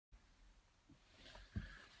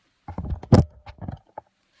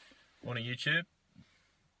Morning YouTube.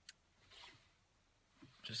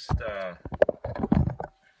 Just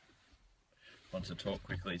want to talk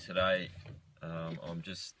quickly today. I'm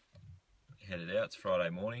just headed out. It's Friday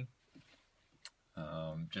morning.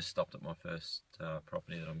 Just stopped at my first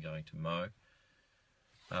property that I'm going to mow.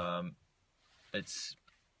 It's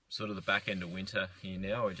sort of the back end of winter here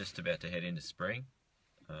now. We're just about to head into spring,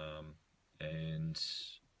 and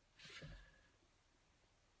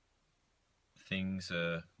things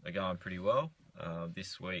are going pretty well.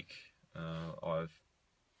 This week I've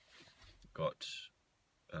got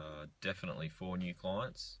definitely 4 new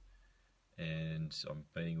clients, and I'm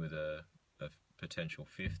meeting with a potential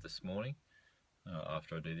 5th this morning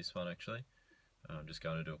after I do this one. Actually, I'm just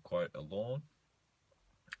going to do a lawn.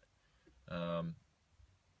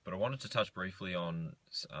 But I wanted to touch briefly on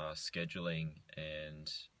scheduling and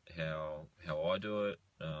how I do it,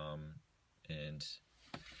 and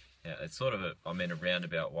yeah, it's sort of a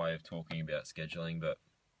roundabout way of talking about scheduling. But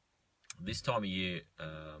this time of year,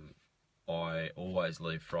 I always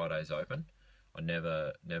leave Fridays open. I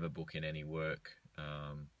never book in any work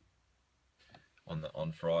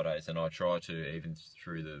on Fridays, and I try to, even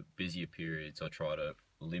through the busier periods, I try to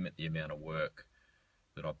limit the amount of work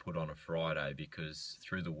that I put on a Friday, because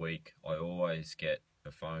through the week I always get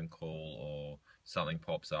a phone call or something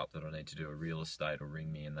pops up that I need to do a real estate, or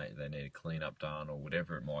ring me and they need a clean up done or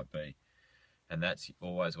whatever it might be. And that's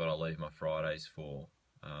always what I leave my Fridays for.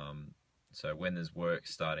 So when there's work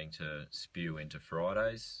starting to spew into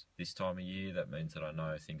Fridays this time of year, that means that I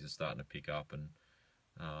know things are starting to pick up and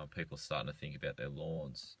people are starting to think about their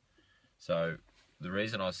lawns. So the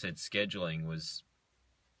reason I said scheduling was,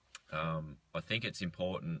 I think it's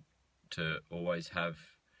important to always have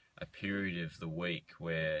a period of the week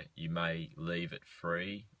where you may leave it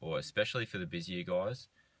free, or especially for the busier guys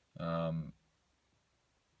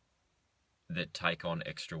that take on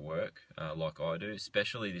extra work like I do,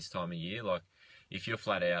 especially this time of year. Like, if you're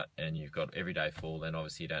flat out and you've got every day full, then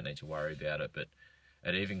obviously you don't need to worry about it. But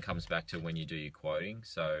it even comes back to when you do your quoting.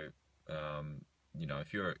 So you know,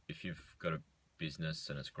 if you've got a business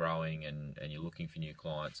and it's growing and you're looking for new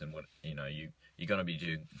clients, and you're going to be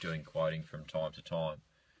doing quoting from time to time,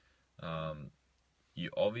 you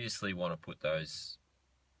obviously want to put those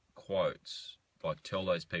quotes, like tell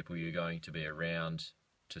those people you're going to be around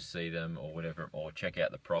to see them or whatever, or check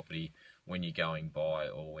out the property when you're going by,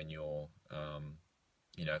 or when you're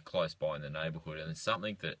close by in the neighbourhood. And it's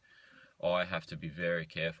something that I have to be very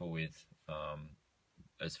careful with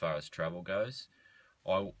as far as travel goes.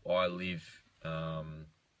 I live, I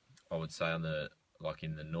would say, in the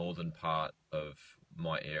northern part of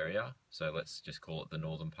my area, so let's just call it the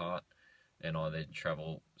northern part, and I then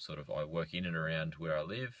travel I work in and around where I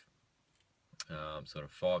live, sort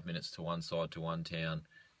of 5 minutes to one side to one town,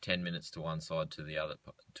 10 minutes to one side to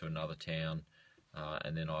another town,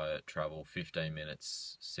 and then I travel 15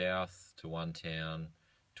 minutes south to one town,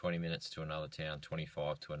 20 minutes to another town,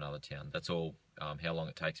 25 to another town. That's all how long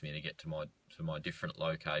it takes me to get to my different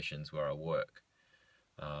locations where I work.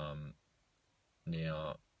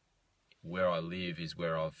 Now, where I live is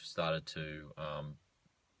where I've started to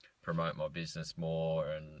promote my business more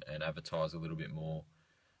and advertise a little bit more,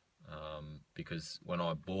 because when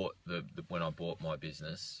I bought my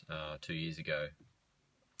business 2 years ago,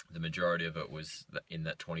 the majority of it was in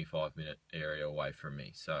that 25-minute area away from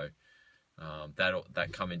me. So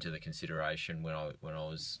that come into the consideration when I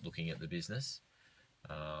was looking at the business,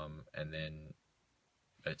 and then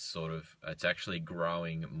it's actually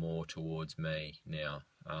growing more towards me now,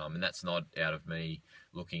 and that's not out of me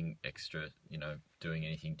looking extra, doing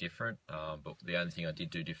anything different. But the only thing I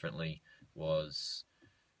did do differently was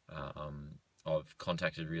I've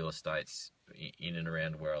contacted real estates in and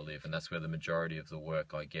around where I live, and that's where the majority of the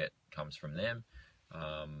work I get comes from them,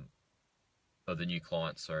 or the new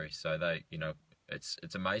clients. Sorry. So they,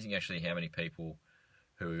 it's amazing actually how many people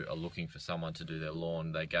who are looking for someone to do their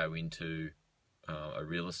lawn, they go into a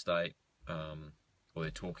real estate, or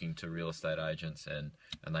they're talking to real estate agents, and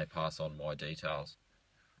they pass on my details,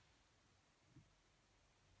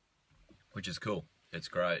 which is cool. It's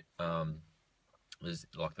great. There's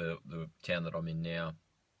like the town that I'm in now,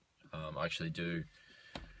 I actually do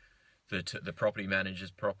the property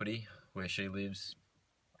manager's property where she lives,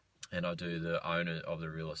 and I do the owner of the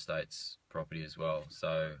real estate's property as well.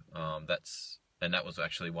 So that was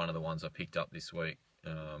actually one of the ones I picked up this week.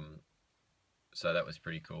 So that was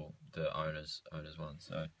pretty cool, the owner's one.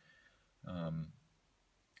 So I'm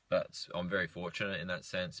very fortunate in that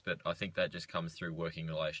sense, but I think that just comes through working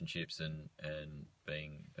relationships and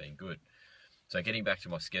being good. So getting back to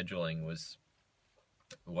my scheduling, was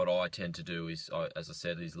what I tend to do is, as I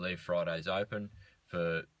said, is leave Fridays open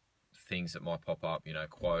for things that might pop up, you know,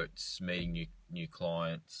 quotes, meeting new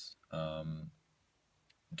clients,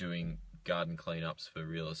 doing garden cleanups for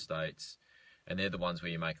real estates, and they're the ones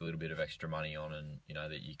where you make a little bit of extra money on, and you know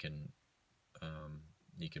that you can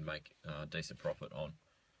make decent profit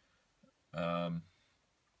on.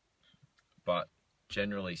 But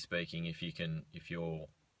generally speaking, if you're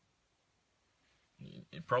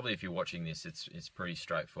watching this, it's pretty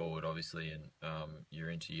straightforward, obviously, and you're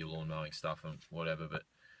into your lawn mowing stuff and whatever. But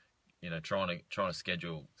you know, trying to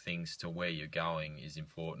schedule things to where you're going is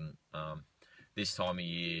important. This time of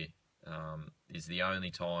year is the only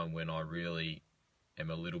time when I really am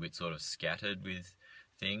a little bit sort of scattered with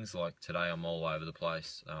things. Like today, I'm all over the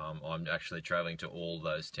place. I'm actually traveling to all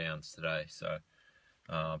those towns today, so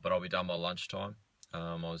but I'll be done by lunchtime.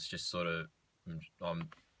 I was just sort of I'm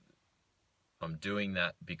doing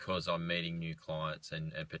that because I'm meeting new clients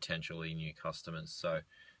and potentially new customers. So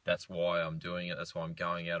that's why I'm doing it. That's why I'm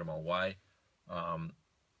going out of my way.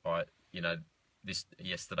 This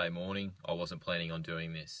yesterday morning, I wasn't planning on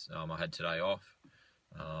doing this. I had today off,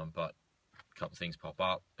 but a couple of things pop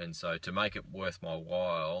up, and so to make it worth my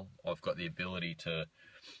while, I've got the ability to,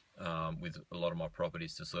 with a lot of my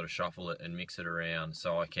properties, to sort of shuffle it and mix it around,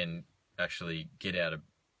 so I can actually get out of,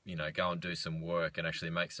 you know, go and do some work and actually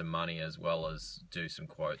make some money, as well as do some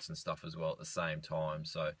quotes and stuff as well at the same time.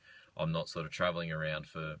 So I'm not sort of traveling around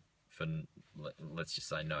for let's just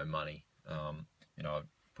say no money. You know, I've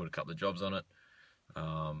put a couple of jobs on it.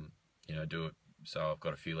 You know, do it. So I've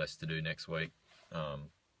got a few less to do next week.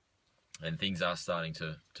 And things are starting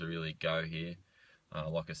to really go here.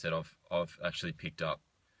 Like I said, I've actually picked up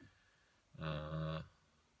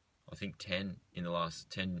I think 10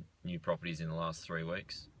 new properties in the last 3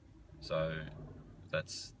 weeks. So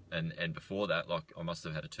that's, and before that, like, I must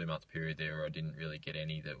have had a 2-month period there where I didn't really get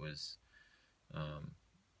any that was,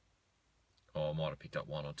 or I might have picked up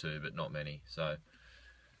 1 or 2, but not many. So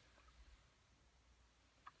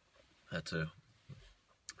that's a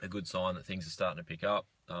good sign that things are starting to pick up.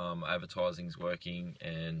 Advertising's working,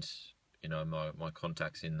 and you know, my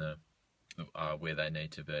contacts in the where they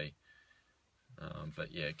need to be.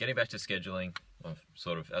 But yeah, getting back to scheduling, I've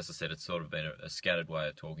sort of, as I said, it's sort of been a scattered way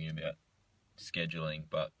of talking about scheduling,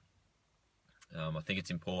 but I think it's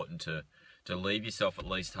important to leave yourself at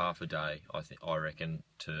least half a day. I reckon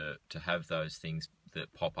to have those things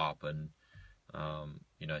that pop up, and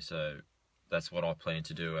you know, so that's what I plan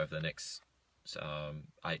to do over the next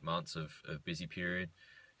 8 months of busy period,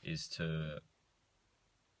 is to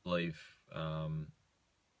leave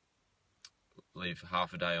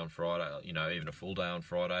half a day on Friday, you know, even a full day on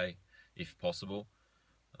Friday if possible,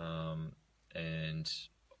 and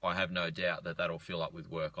I have no doubt that that'll fill up with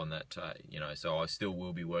work on that day, you know. So I still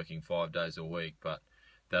will be working 5 days a week, but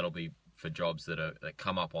that'll be for jobs that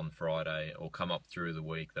come up on Friday or come up through the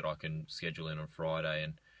week that I can schedule in on Friday.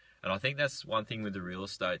 And I think that's one thing with the real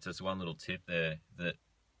estates. That's one little tip there, that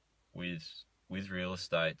with real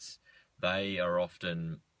estates, they are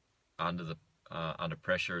often under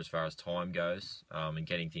pressure as far as time goes, and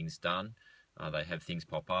getting things done. They have things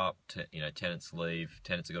pop up, you know, tenants leave,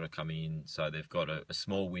 tenants have got to come in, so they've got a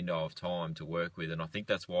small window of time to work with. And I think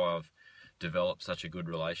that's why I've developed such a good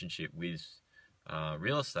relationship with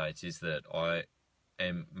real estates, is that I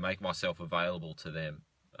make myself available to them,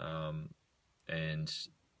 and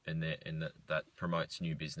that promotes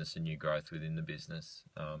new business and new growth within the business.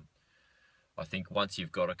 I think once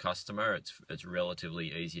you've got a customer, it's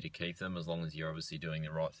relatively easy to keep them, as long as you're obviously doing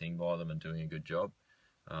the right thing by them and doing a good job.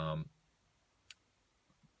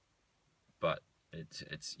 But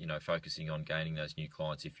it's you know, focusing on gaining those new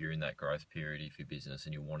clients if you're in that growth period, if your business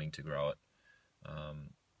and you're wanting to grow it,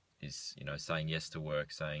 is, you know, saying yes to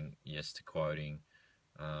work, saying yes to quoting,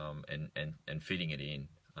 and fitting it in,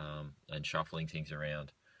 and shuffling things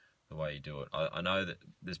around the way you do it. I know that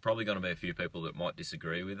there's probably going to be a few people that might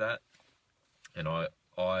disagree with that, and I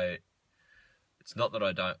it's not that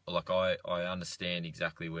I don't, like, I understand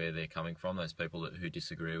exactly where they're coming from, those people who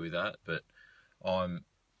disagree with that. But I'm,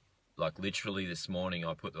 like, literally this morning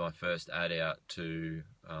I put my first ad out to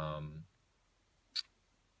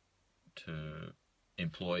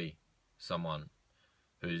employ someone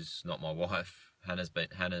who's not my wife.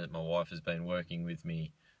 Hannah, my wife, has been working with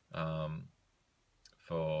me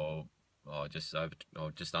for just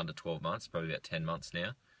under 12 months, probably about 10 months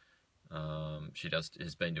now. She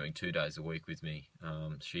has been doing 2 days a week with me.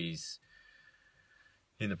 She's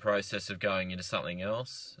in the process of going into something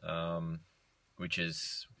else, which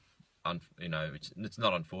is, you know, it's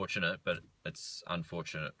not unfortunate, but it's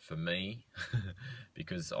unfortunate for me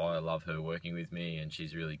because I love her working with me, and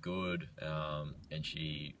she's really good, and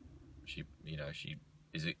she you know, she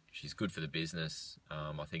she's good for the business.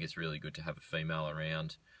 I think it's really good to have a female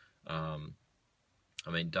around. I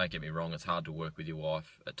mean, don't get me wrong, it's hard to work with your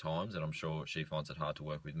wife at times, and I'm sure she finds it hard to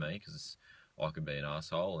work with me because I can be an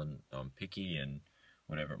asshole and I'm picky and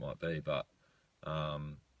whatever it might be. But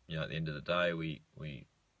you know, at the end of the day, we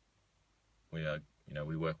are, you know,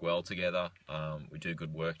 we work well together. We do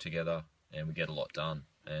good work together, and we get a lot done.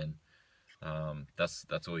 And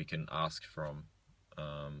that's all you can ask from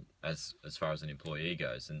as far as an employee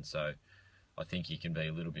goes. And so I think you can be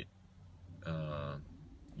a little bit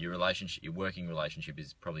your working relationship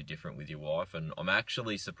is probably different with your wife, and I'm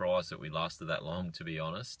actually surprised that we lasted that long, to be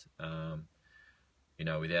honest. You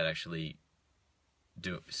know, without actually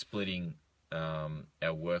splitting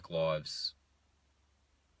our work lives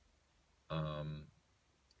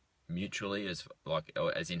mutually,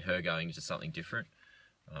 as in her going into something different.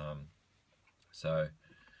 So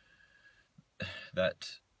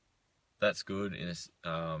that's good.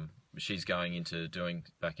 She's going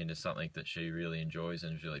back into something that she really enjoys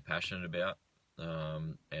and is really passionate about,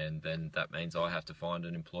 and then that means I have to find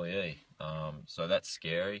an employee. So that's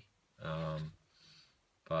scary,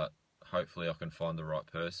 but hopefully I can find the right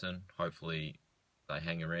person. Hopefully they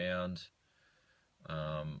hang around.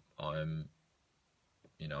 I'm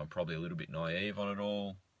probably a little bit naive on it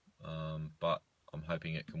all, but I'm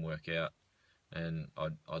hoping it can work out, and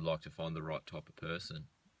I'd like to find the right type of person.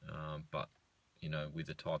 But you know, with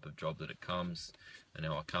the type of job that it comes, and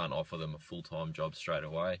now I can't offer them a full-time job straight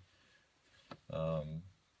away.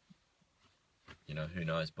 You know, who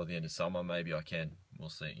knows? By the end of summer, maybe I can. We'll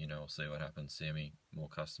see. You know, we'll see what happens. See how many more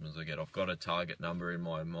customers I get. I've got a target number in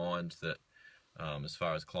my mind that, as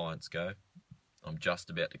far as clients go, I'm just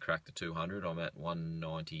about to crack the 200. I'm at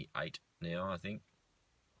 198 now, I think.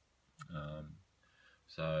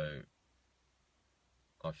 So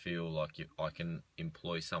I feel like I can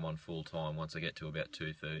employ someone full time once I get to about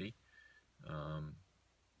 230.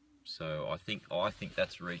 So I think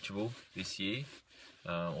that's reachable this year,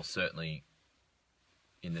 or certainly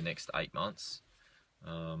in the next 8 months.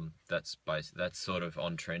 That's sort of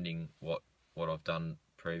on trending what I've done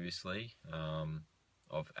previously.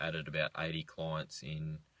 I've added about 80 clients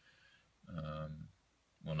in,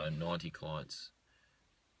 90 clients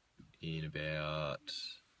in about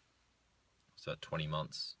 20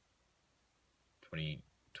 months,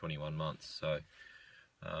 21 months. So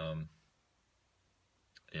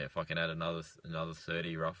yeah, if I can add another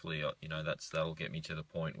 30 roughly, you know, that'll get me to the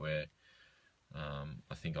point where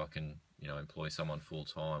I think I can, you know, employ someone full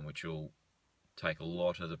time, which will take a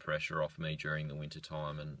lot of the pressure off me during the winter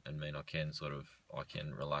time, and mean I can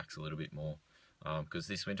relax a little bit more. Because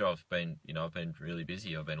this winter I've been really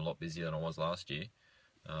busy. I've been a lot busier than I was last year.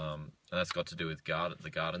 And that's got to do with the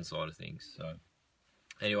garden side of things. So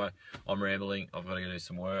anyway, I'm rambling. I've got to go do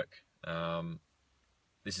some work.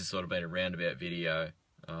 This has sort of been a roundabout video,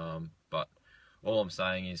 but all I'm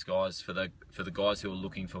saying is, guys, for the guys who are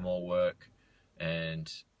looking for more work,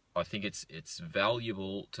 and I think it's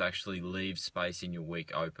valuable to actually leave space in your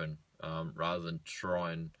week open, rather than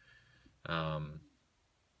try and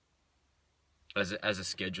as a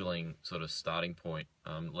scheduling sort of starting point,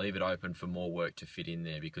 leave it open for more work to fit in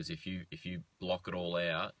there. Because if you block it all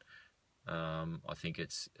out, I think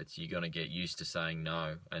you're going to get used to saying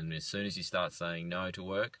no, and as soon as you start saying no to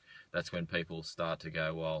work, that's when people start to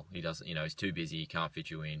go, well, he doesn't, you know, he's too busy, he can't fit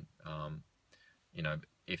you in. You know,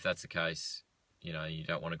 if that's the case, you know, you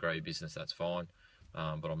don't want to grow your business, that's fine.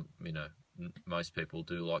 But most people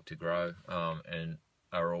do like to grow, and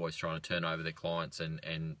are always trying to turn over their clients and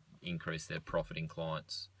increase their profit in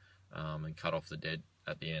clients, and cut off the dead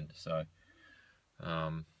at the end. So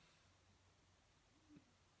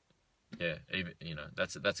yeah, even, you know,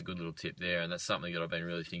 that's a good little tip there, and that's something that I've been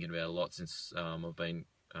really thinking about a lot since I've been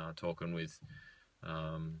talking with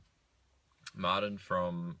Martin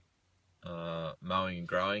from Mowing and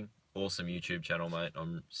Growing. Awesome YouTube channel, mate.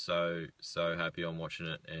 I'm so happy I'm watching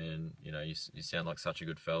it, and you know, you sound like such a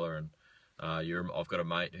good fella, and I've got a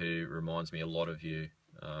mate who reminds me a lot of you,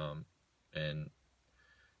 and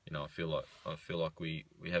you know, I feel like we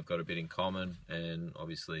have got a bit in common, and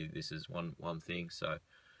obviously this is one thing. So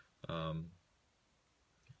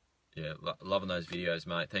yeah, loving those videos,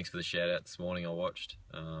 mate. Thanks for the shout out this morning. I watched,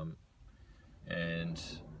 and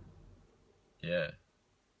yeah,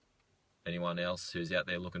 anyone else who's out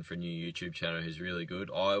there looking for a new YouTube channel who's really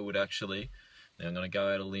good, I would actually, now I'm going to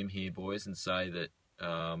go out a limb here, boys, and say that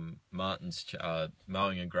Martin's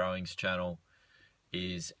Mowing and Growing's channel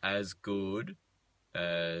is as good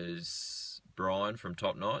as Brian from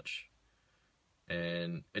Top Notch,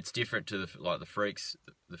 and it's different to the Freaks.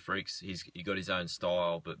 The Freaks, he got his own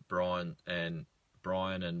style, but Brian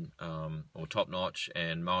Brian and or Top Notch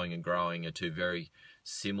and Mowing and Growing are two very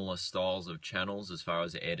similar styles of channels as far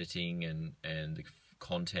as editing and the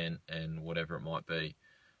content and whatever it might be.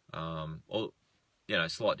 Or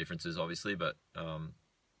slight differences obviously, but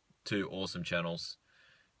two awesome channels.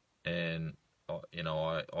 And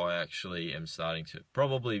I actually am starting to,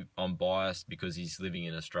 probably I'm biased because he's living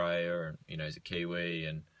in Australia and he's a Kiwi,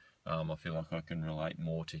 and I feel like I can relate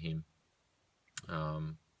more to him.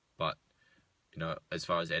 But as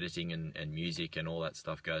far as editing and music and all that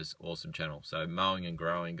stuff goes, awesome channel. So Mowing and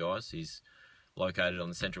Growing, guys, he's located on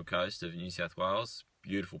the central coast of New South Wales,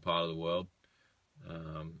 beautiful part of the world.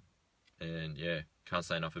 And yeah, can't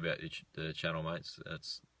say enough about the channel, mates.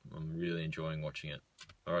 I'm really enjoying watching it.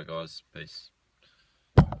 Alright guys, peace.